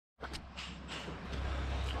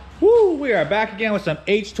We are back again with some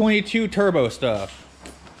H22 turbo stuff.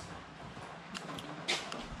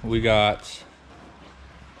 We got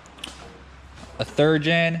a 3rd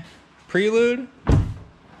gen Prelude.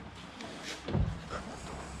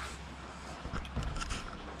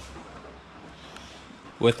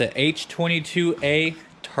 With the H22A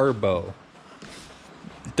turbo.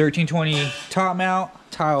 1320 top mount,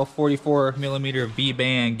 tile 44mm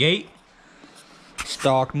V-band gate,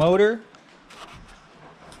 stock motor.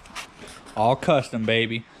 All custom,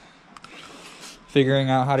 baby. Figuring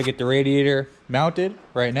out how to get the radiator mounted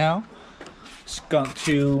right now. Skunk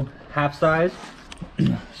 2 half size.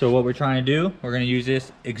 So what we're trying to do, we're going to use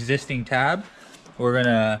this existing tab. We're going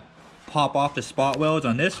to pop off the spot welds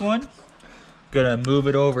on this one. Gonna move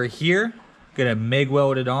it over here. Gonna MIG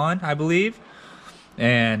weld it on, I believe.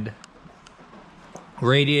 And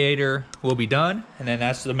radiator will be done. And then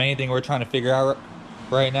that's the main thing we're trying to figure out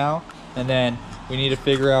right now. And then we need to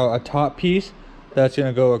figure out a top piece that's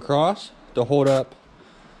gonna go across to hold up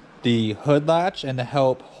the hood latch and to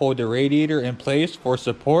help hold the radiator in place for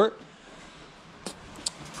support.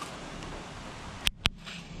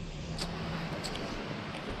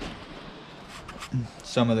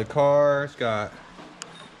 Some of the cars got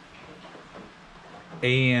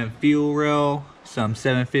AM fuel rail, some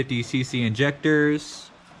 750cc injectors.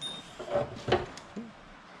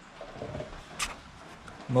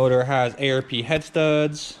 Motor has ARP head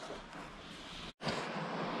studs.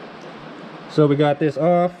 So we got this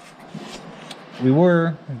off. We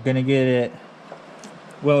were gonna get it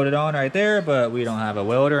welded on right there, but we don't have a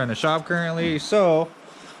welder in the shop currently, so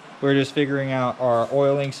we're just figuring out our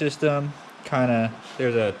oiling system.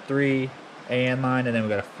 There's a 3 AN line, and then we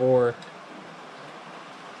got a 4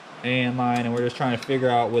 AN line, and we're just trying to figure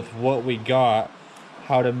out with what we got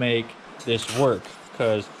how to make this work,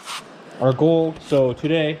 because our goal, so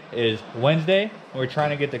today is Wednesday. We're trying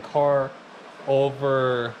to get the car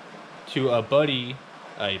over to a buddy's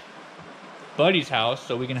house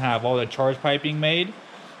so we can have all the charge piping made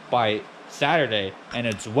by Saturday, and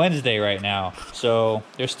it's Wednesday right now, so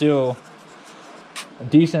there's still a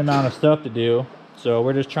decent amount of stuff to do. So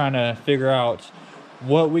we're just trying to figure out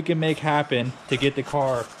what we can make happen to get the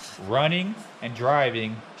car running and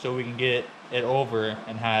driving so we can get it over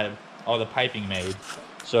and have all the piping made.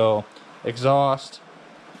 So exhaust,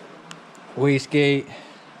 wastegate,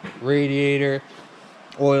 radiator,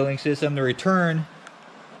 oiling system. The return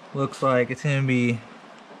looks like it's gonna be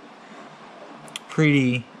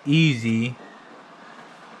pretty easy.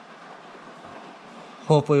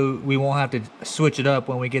 Hopefully we won't have to switch it up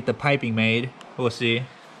when we get the piping made. We'll see.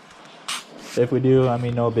 If we do, I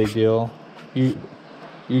mean, no big deal.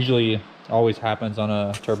 Usually always happens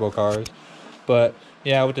on turbo cars. But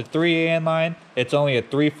yeah, with the 3 AN line, it's only a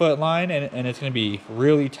 3-foot line, and it's going to be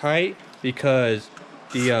really tight because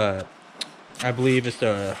the I believe it's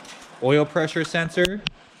the oil pressure sensor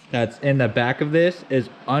that's in the back of this is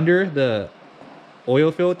under the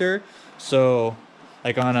oil filter. So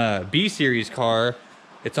like on a B series car,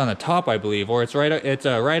 it's on the top, I believe, or it's right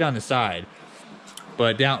on the side.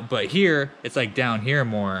 But here it's like down here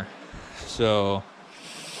more. So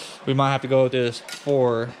we might have to go with this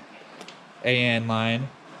 4 AN line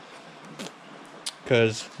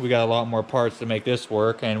because we got a lot more parts to make this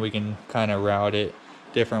work, and we can kind of route it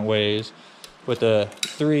different ways. With the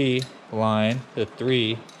 3 line, the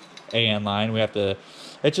 3 AN line,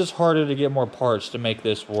 it's just harder to get more parts to make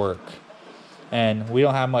this work. And we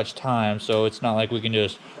don't have much time, so it's not like we can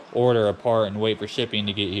just order a part and wait for shipping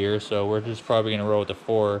to get here. So we're just probably gonna roll with the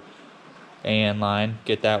 4 AN line,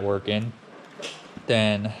 get that working.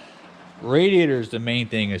 Then radiator is the main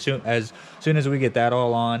thing. As soon as we get that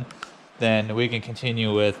all on, then we can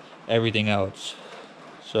continue with everything else.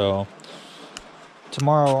 So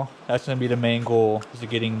tomorrow, that's gonna be the main goal, is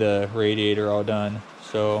getting the radiator all done.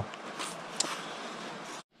 So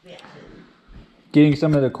getting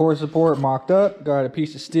some of the core support mocked up. Got a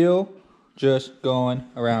piece of steel just going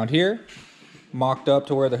around here, mocked up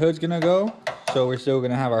to where the hood's gonna go. So we're still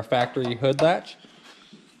gonna have our factory hood latch,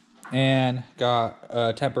 and got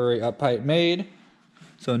a temporary up pipe made.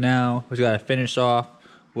 So now we gotta finish off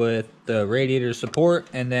with the radiator support,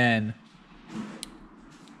 and then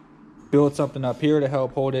build something up here to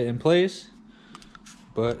help hold it in place.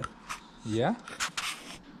 But yeah.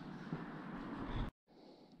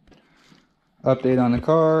 Update on the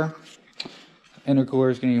car.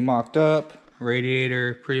 Intercooler is getting mocked up.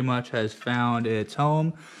 Radiator pretty much has found its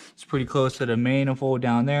home. It's pretty close to the manifold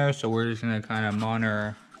down there, so we're just gonna kind of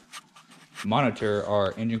monitor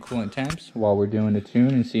our engine coolant temps while we're doing the tune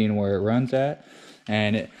and seeing where it runs at.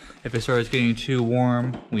 And if it starts getting too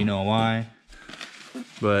warm, we know why.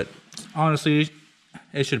 But honestly,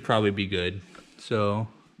 it should probably be good. So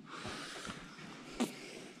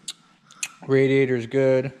radiator is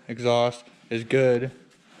good, exhaust is good.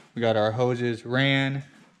 We got our hoses ran,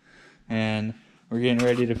 and we're getting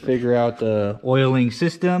ready to figure out the oiling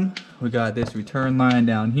system. We got this return line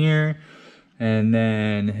down here, and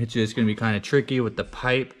then it's just gonna be kind of tricky with the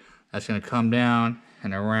pipe that's gonna come down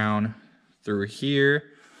and around through here.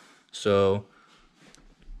 So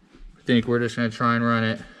I think we're just gonna try and run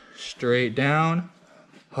it straight down,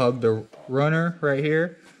 hug the runner right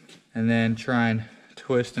here, and then try and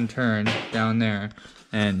twist and turn down there.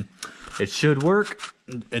 And it should work.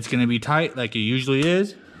 It's gonna be tight like it usually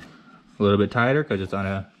is. A little bit tighter because it's on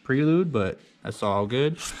a Prelude, but that's all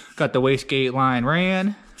good. Got the wastegate line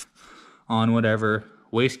ran on whatever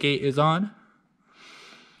wastegate is on.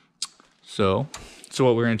 So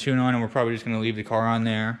what we're gonna tune on, and we're probably just gonna leave the car on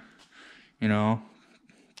there. You know,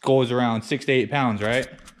 goal is around 6 to 8 pounds, right?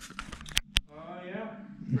 Yeah,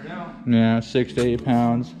 for now. Yeah, 6 to 8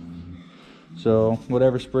 pounds. So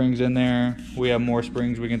whatever springs in there, we have more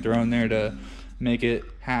springs we can throw in there to make it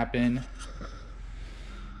happen.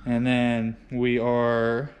 And then we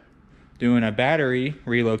are doing a battery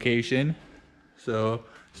relocation. So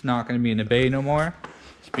it's not going to be in the bay no more.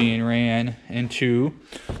 It's being ran into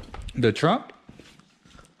the trunk.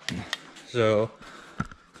 So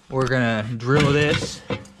we're going to drill this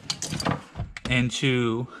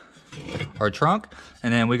into our trunk.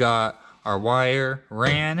 And then we got our wire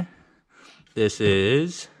ran. This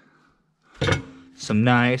is some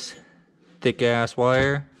nice thick ass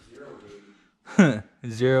wire.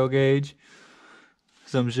 0 gauge.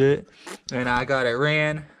 Some shit. And I got it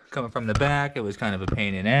ran coming from the back. It was kind of a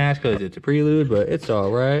pain in the ass because it's a Prelude, but it's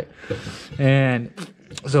alright. And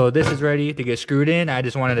so this is ready to get screwed in. I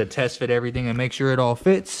just wanted to test fit everything and make sure it all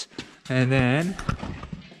fits. And then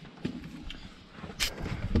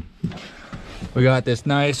we got this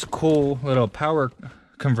nice cool little power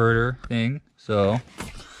converter thing. So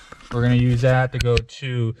we're gonna use that to go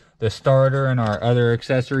to the starter and our other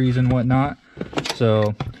accessories and whatnot.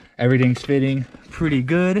 So everything's fitting pretty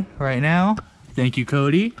good right now. Thank you,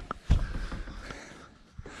 Cody.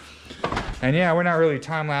 And yeah, we're not really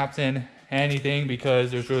time-lapsing anything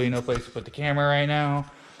because there's really no place to put the camera right now.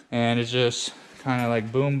 And it's just kind of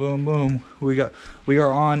like boom, boom, boom. We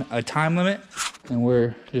are on a time limit, and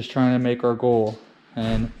we're just trying to make our goal.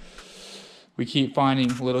 And we keep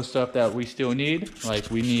finding little stuff that we still need.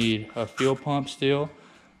 Like we need a fuel pump still,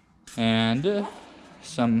 and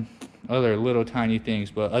some other little tiny things.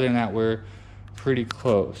 But other than that, we're pretty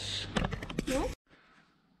close.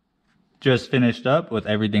 Just finished up with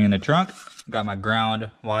everything in the trunk. Got my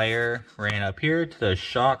ground wire ran up here to the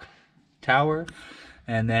shock tower.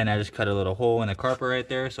 And then I just cut a little hole in the carpet right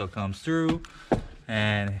there so it comes through.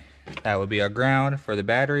 And that would be our ground for the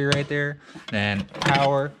battery right there. And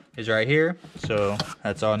power is right here. So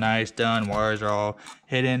that's all nice done. Wires are all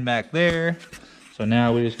hidden back there. So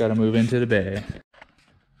now we just got to move into the bay.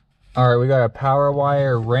 All right, we got a power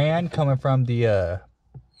wire ran coming from the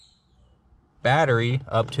battery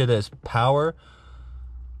up to this power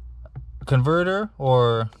converter,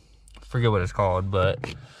 or forget what it's called,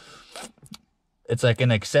 but it's like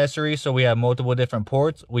an accessory. So we have multiple different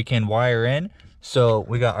ports we can wire in. So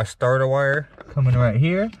we got our starter wire coming right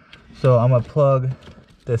here. So I'm gonna plug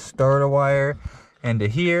the starter wire into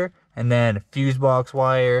here, and then fuse box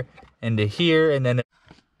wire into here, and then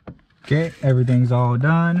okay, everything's all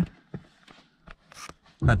done.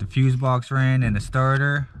 Got the fuse box ran and the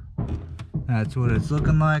starter. That's what it's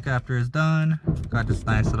looking like after it's done. Got this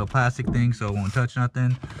nice little plastic thing so it won't touch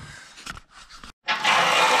nothing.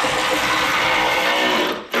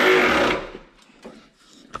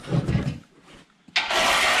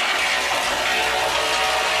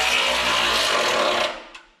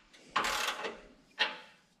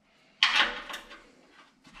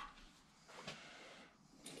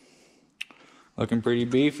 Looking pretty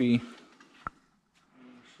beefy.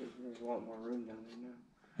 There's a lot more room down there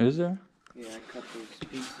now. Is there? Yeah, I cut those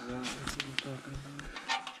pieces out. That's what I'm talking about.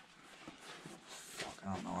 Fuck,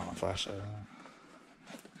 I don't know where my flashlight is.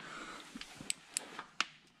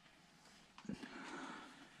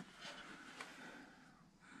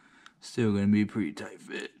 Still gonna be pretty tight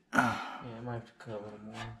fit. Yeah, I might have to cut a little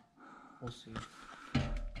more. We'll see.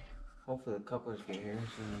 Hopefully the couplers get here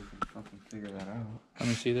so we can fucking figure that out. Let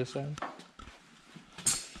me see this side.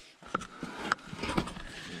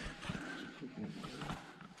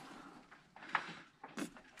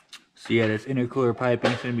 So yeah, this intercooler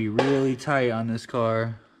piping is gonna be really tight on this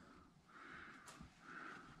car.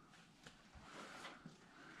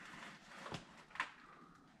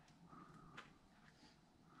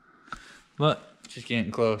 But just getting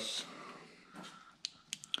close.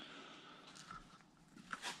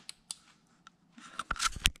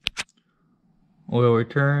 Oil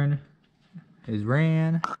return is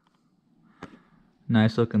ran.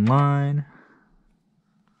 Nice looking line.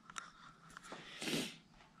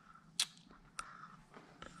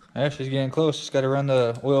 Yeah, she's getting close. Just got to run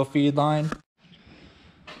the oil feed line.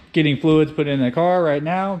 Getting fluids put in the car right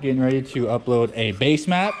now. Getting ready to upload a base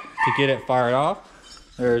map to get it fired off.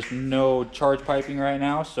 There's no charge piping right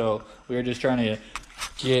now, so we're just trying to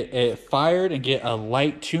get it fired and get a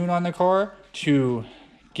light tune on the car to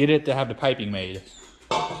get it to have the piping made.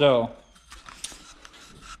 So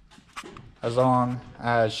as long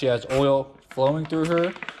as she has oil flowing through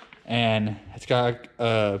her and it's got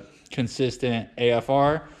a consistent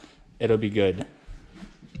AFR, it'll be good.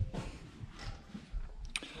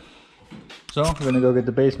 So we're gonna go get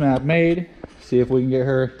the base map made, see if we can get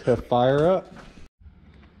her to fire up.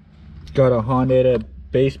 Got a Honda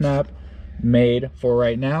base map made for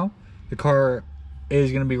right now. The car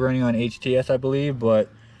is gonna be running on HTS, I believe, but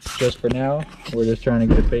just for now, we're just trying to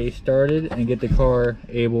get the base started and get the car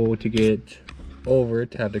able to get over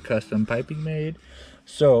to have the custom piping made.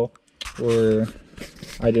 So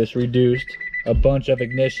I just reduced a bunch of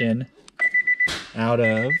ignition out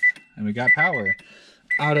of, and we got power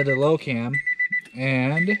out of the low cam,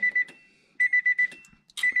 and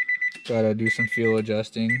gotta do some fuel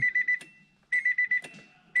adjusting.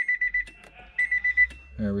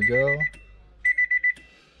 There we go.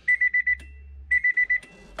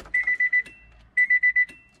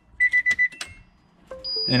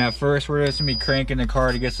 And at first we're just gonna be cranking the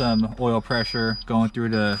car to get some oil pressure going through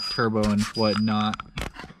the turbo and whatnot.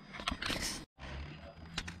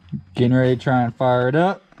 Getting ready to try and fire it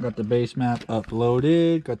up. Got the base map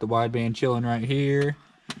uploaded. Got the wideband chilling right here.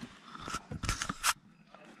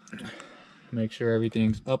 Make sure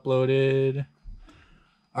everything's uploaded.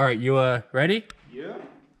 All right, you ready? Yeah.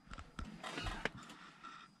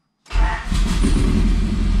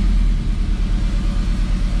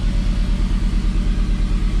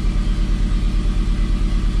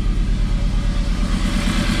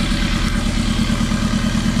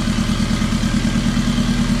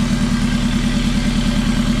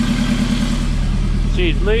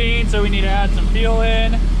 She's lean, so we need to add some fuel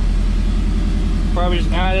in. Probably just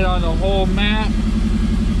add it on the whole map.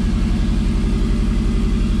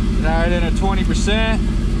 Add in a 20%.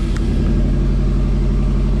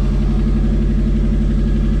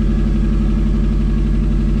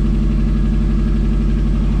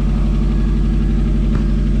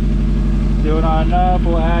 Still not enough,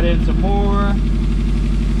 we'll add in some more.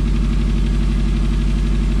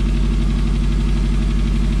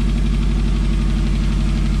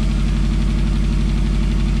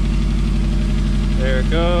 There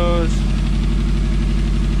it goes.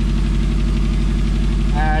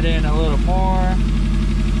 Add in a little more.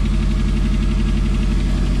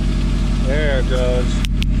 There it goes.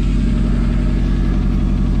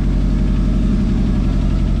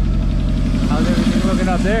 How's everything looking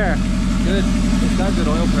up there? Good. It's got good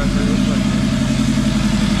oil pressure. It looks like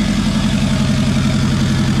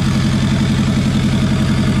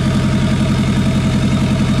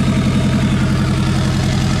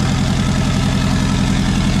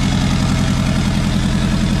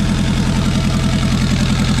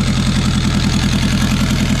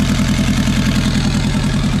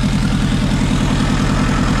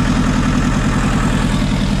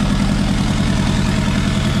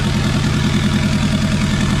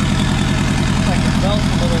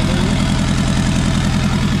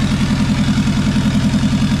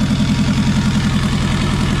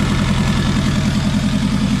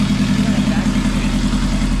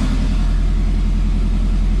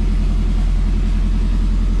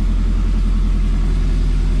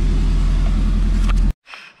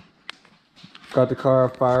got the car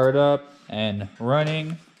fired up and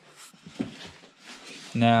running.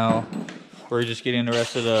 Now we're just getting the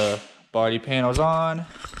rest of the body panels on.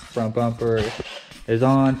 Front bumper is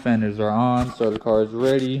on, fenders are on, so the car is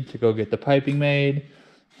ready to go get the piping made.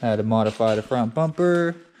 Had to modify the front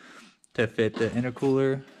bumper to fit the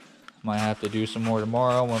intercooler. Might have to do some more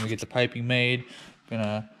tomorrow when we get the piping made.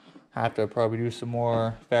 Gonna have to probably do some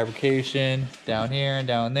more fabrication down here and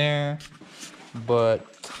down there, but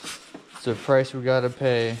it's a price we gotta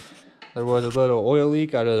pay. There was a little oil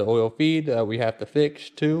leak out of the oil feed that we have to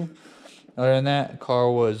fix too. Other than that, the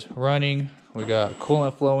car was running. We got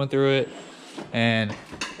coolant flowing through it and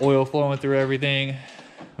oil flowing through everything.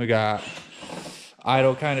 We got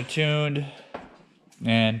idle kind of tuned,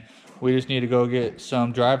 and we just need to go get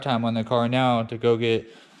some drive time on the car now to go get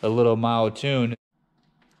a little mild tune.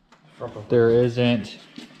 There isn't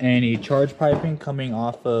any charge piping coming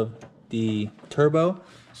off of the turbo,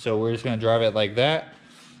 so we're just gonna drive it like that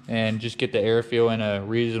and just get the airfield in a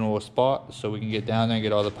reasonable spot so we can get down there and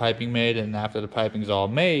get all the piping made. And after the piping's all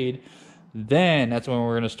made, then that's when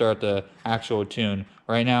we're going to start the actual tune.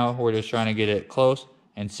 Right now, we're just trying to get it close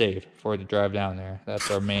and safe for it to drive down there.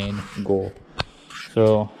 That's our main goal.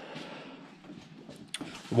 So,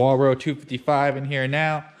 wall row 255 in here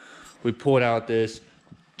now. We pulled out this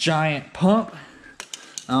giant pump.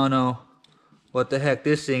 I don't know what the heck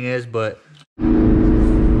this thing is, but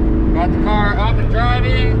got the car up and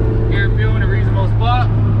driving. Airfield in a reasonable spot.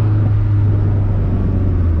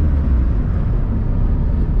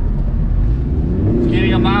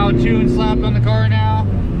 Getting a mild tune slapped on the car now.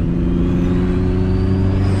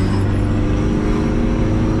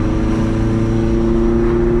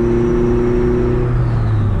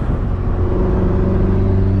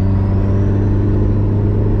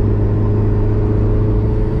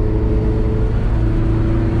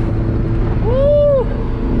 Woo!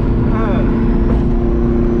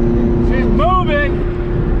 She's moving.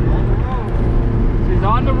 She's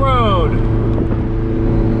on the road.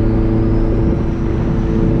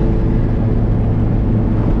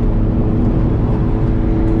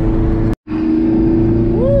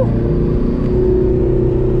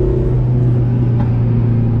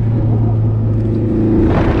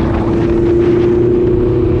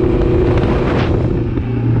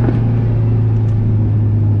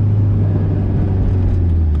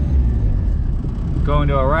 Going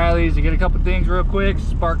to O'Reilly's to get a couple things real quick,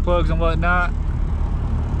 spark plugs and whatnot.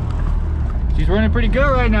 She's running pretty good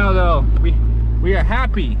right now though. We are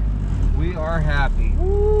happy. We are happy.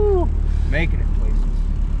 Woo! Making it places.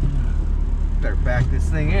 Better back this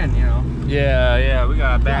thing in, you know. Yeah, we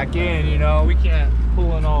gotta back in, you know. We can't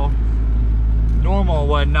pull in all normal and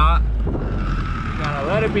whatnot. We gotta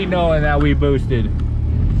let it be known that we boosted.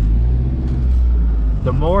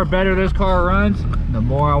 The more better this car runs, the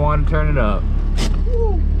more I want to turn it up.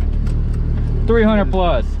 300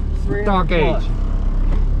 plus, 300 stock plus. H.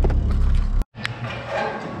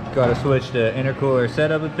 Gotta switch the intercooler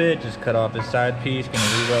setup a bit, just cut off this side piece,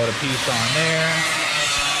 gonna reload a piece on there.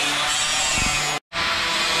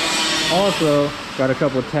 Also, got a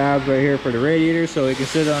couple tabs right here for the radiator so it can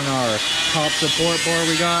sit on our top support board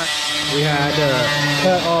we got. We had to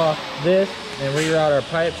cut off this and reroute our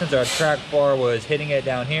pipe since our track bar was hitting it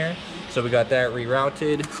down here. So we got that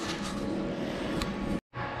rerouted.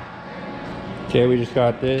 Okay, we just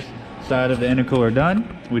got this side of the intercooler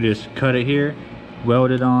done. We just cut it here,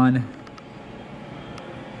 welded on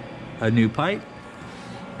a new pipe,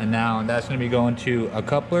 and now that's going to be going to a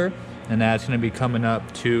coupler, and that's going to be coming up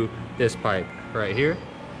to this pipe right here.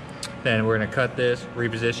 Then we're going to cut this,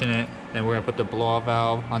 reposition it, and we're going to put the blow-off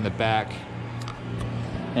valve on the back.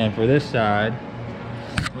 And for this side,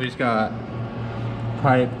 we just got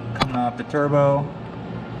pipe coming off the turbo,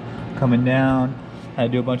 coming down. Had to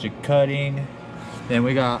do a bunch of cutting. Then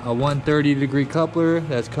we got a 130-degree coupler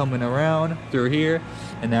that's coming around through here,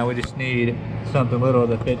 and now we just need something little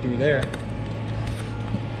to fit through there.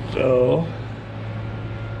 So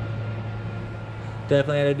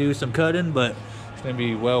definitely had to do some cutting, but it's gonna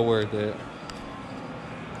be well worth it.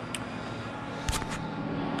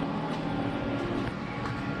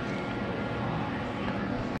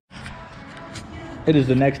 It is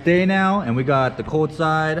the next day now, and we got the cold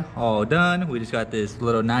side all done. We just got this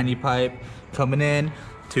little 90 pipe coming in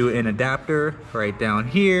to an adapter right down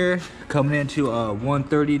here, coming into a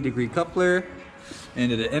 130-degree coupler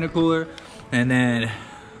into the intercooler. And then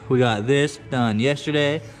we got this done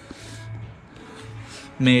yesterday.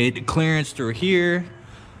 Made clearance through here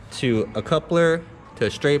to a coupler to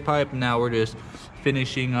a straight pipe. Now we're just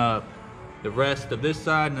finishing up the rest of this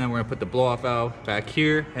side, and then we're gonna put the blow-off valve back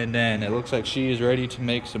here, and then it looks like she is ready to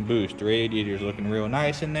make some boost. The radiator is looking real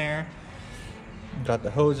nice in there. Got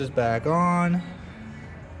the hoses back on.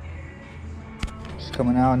 It's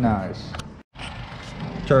coming out nice.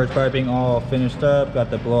 Charge piping all finished up.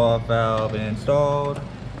 Got the blow-off valve installed.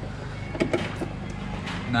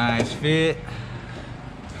 Nice fit.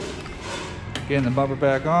 Getting the bumper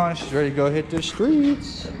back on. She's ready to go hit the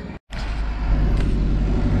streets.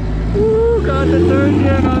 Woo, got the third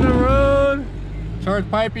gen on the road. Charge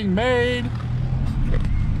piping made.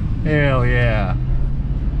 Hell yeah.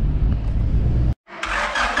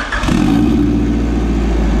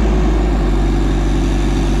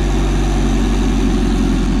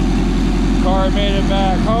 Car made it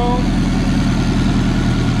back home.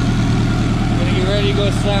 Gonna get ready to go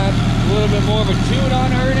slap a little bit more of a tune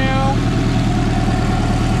on her now.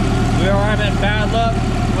 We are having bad luck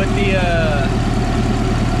with the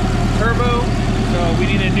turbo, so we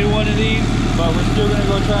need a new one of these, but we're still gonna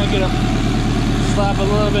go try and get them slap a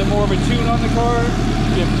little bit more of a tune on the car,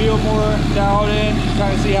 get feel more dialed in,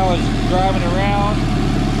 kind of see how it's driving around.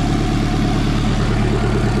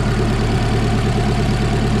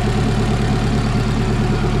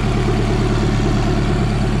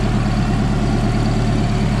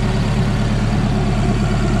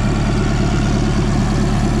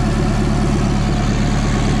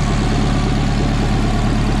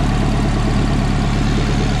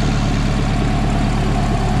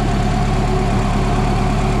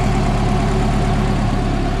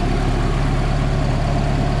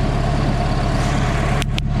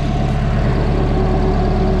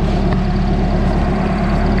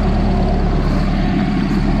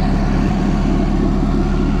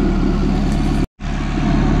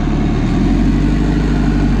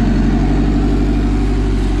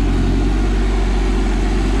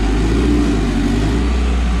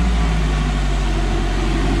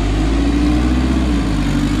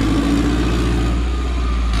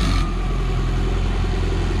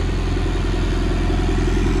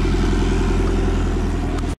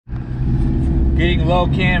 Getting low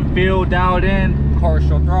cam feel dialed in,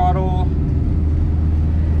 partial throttle.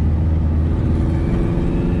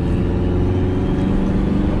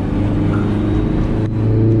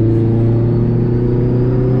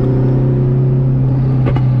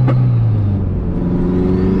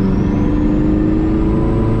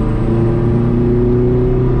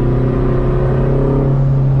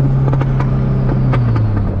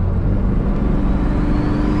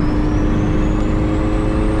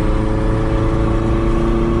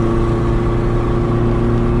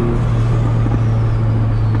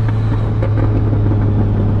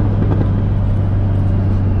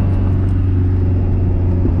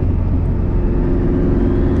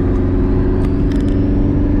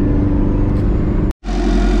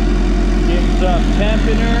 Temp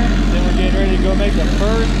in her, then we're getting ready to go make the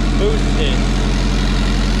first boost hit.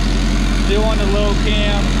 Still on the low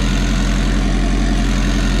cam.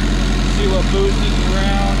 See what boosting's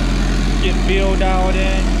around. Get feel dialed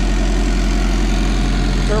in.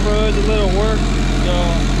 Turbo is a little work, so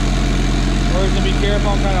we're just gonna be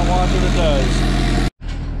careful and kind of watch what it does.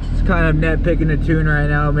 Just kind of net picking the tune right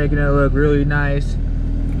now, making it look really nice,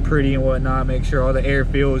 pretty and whatnot. Make sure all the air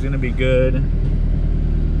feel is gonna be good.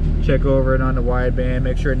 Check over it on the wideband,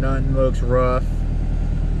 make sure nothing looks rough.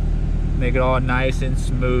 Make it all nice and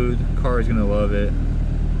smooth. Car's gonna love it.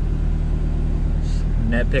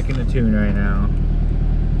 Net picking the tune right now.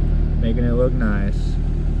 Making it look nice.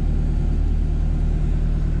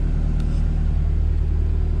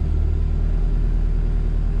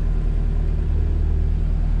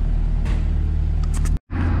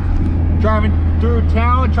 Driving through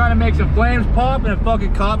town, trying to make some flames pop, and a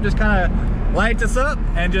fucking cop just kind of lights us up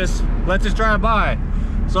and just lets us drive by.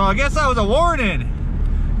 So I guess that was a warning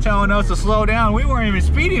telling us to slow down. We weren't even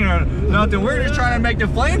speeding or nothing. We're just trying to make the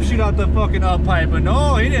flame shoot out the fucking up pipe, but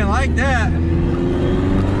no, he didn't like that.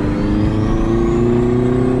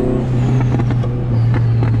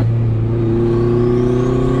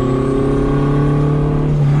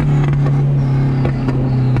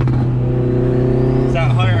 It's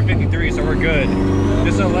at 153, so we're good.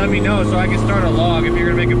 Just so let me know so I can start a log if you're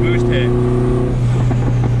gonna make a boost hit.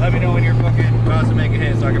 Let me know when you're fucking about to make a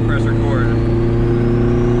hit so I can press record.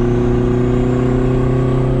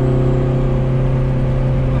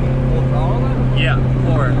 Full throttle then? Yeah,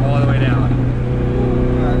 floor it all the way down.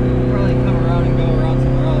 Alright, we'll probably come around and go around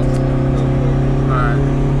somewhere else. Alright.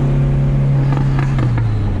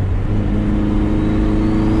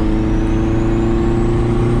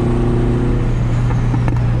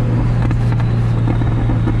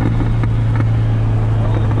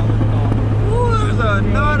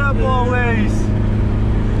 Nut up always.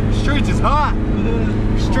 Streets is hot.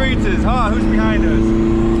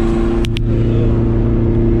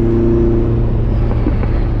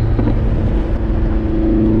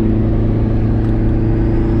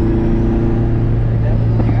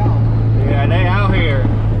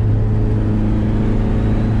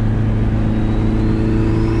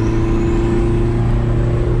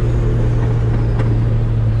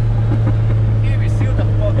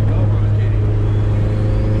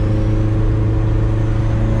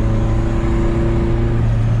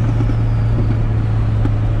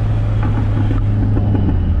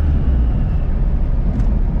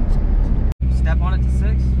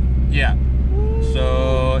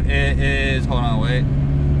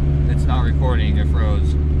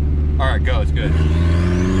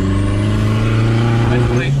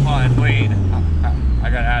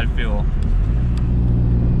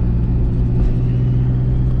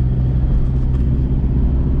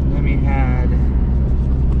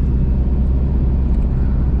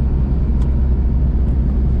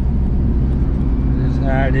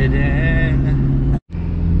 Add it in.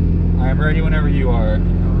 I'm ready whenever you are.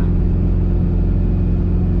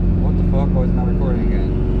 What the fuck? Why is it not recording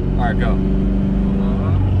again? Alright, go.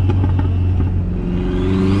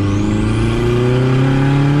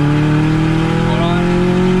 Hold on.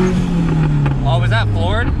 Oh, was that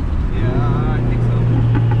floored? Yeah, I think so.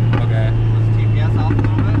 Okay. Was TPS off a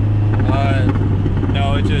little bit?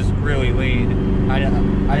 No, it's just really lean. I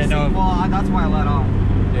didn't know. Well, that's why I let off.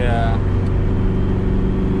 Yeah.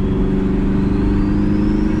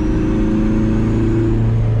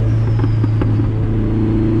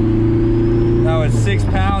 That was 6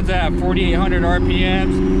 pounds at 4,800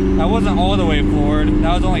 RPMs. That wasn't all the way floored.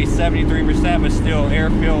 That was only 73%, but still, air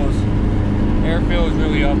feels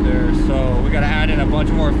really up there. So we gotta add in a bunch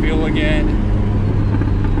more fuel again.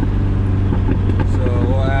 So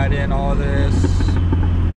we'll add in all this.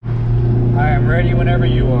 I am ready whenever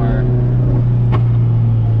you are.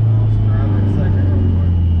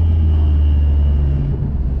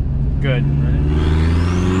 Good.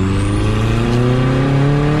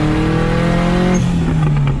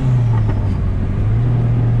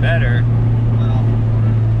 Better. Well,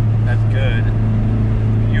 That's good.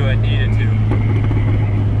 You had needed to.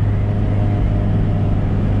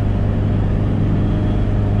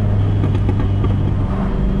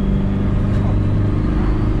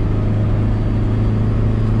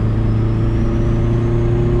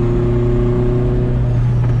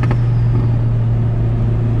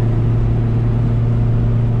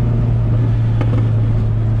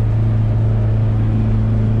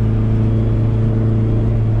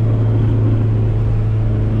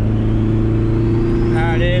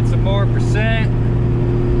 Some more percent.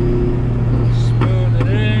 Smooth it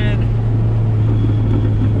in.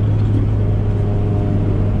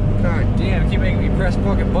 God damn, keep making me press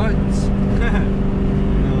fucking buttons. no,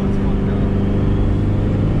 it's fucked up.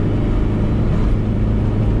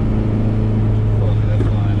 Okay, that's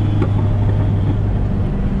fine.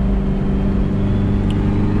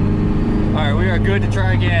 Alright, we are good to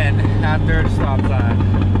try again after the stop sign.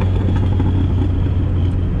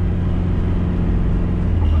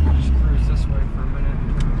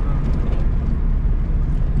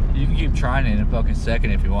 Keep trying it in a fucking second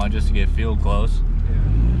if you want, just to get fuel close. Yeah.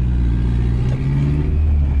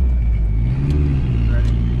 Ready?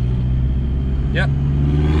 Yep.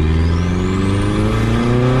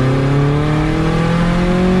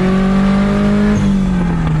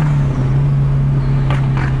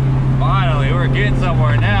 Finally, we're getting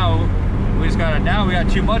somewhere now. We just gotta, now we got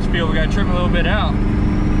too much fuel, we gotta trim a little bit out.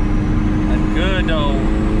 That's good though.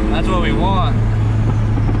 That's what we want.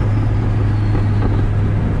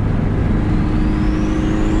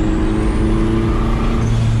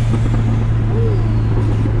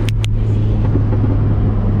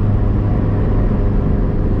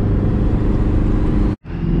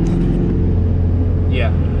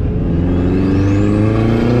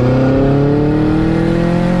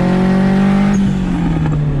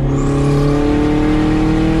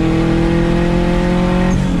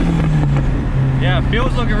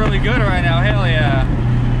 Fuel's looking really good right now, hell yeah.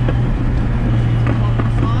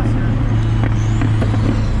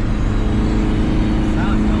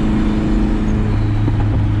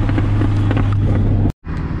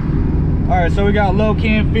 Alright, so we got low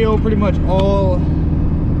cam fuel pretty much all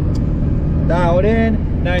dialed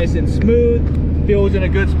in, nice and smooth. Fuel's in a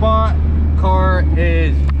good spot. Car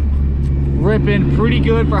is ripping pretty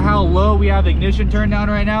good for how low we have the ignition turned down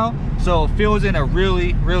right now. So fuel's in a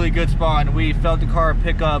really good spot, and we felt the car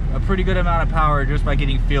pick up a pretty good amount of power just by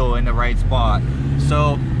getting fuel in the right spot.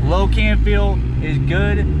 So low cam fuel is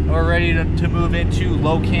good. We're ready to move into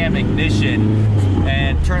low cam ignition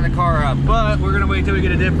and turn the car up, but we're gonna wait till we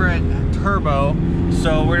get a different turbo.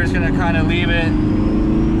 So we're just gonna kind of leave it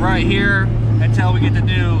right here until we get the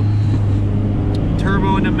new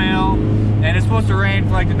turbo in the mail, and it's supposed to rain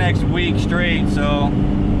for like the next week straight, so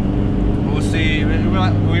we'll see.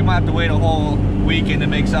 We might have to wait a whole weekend to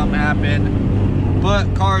make something happen,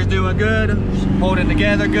 but car's doing good, holding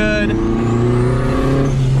together good.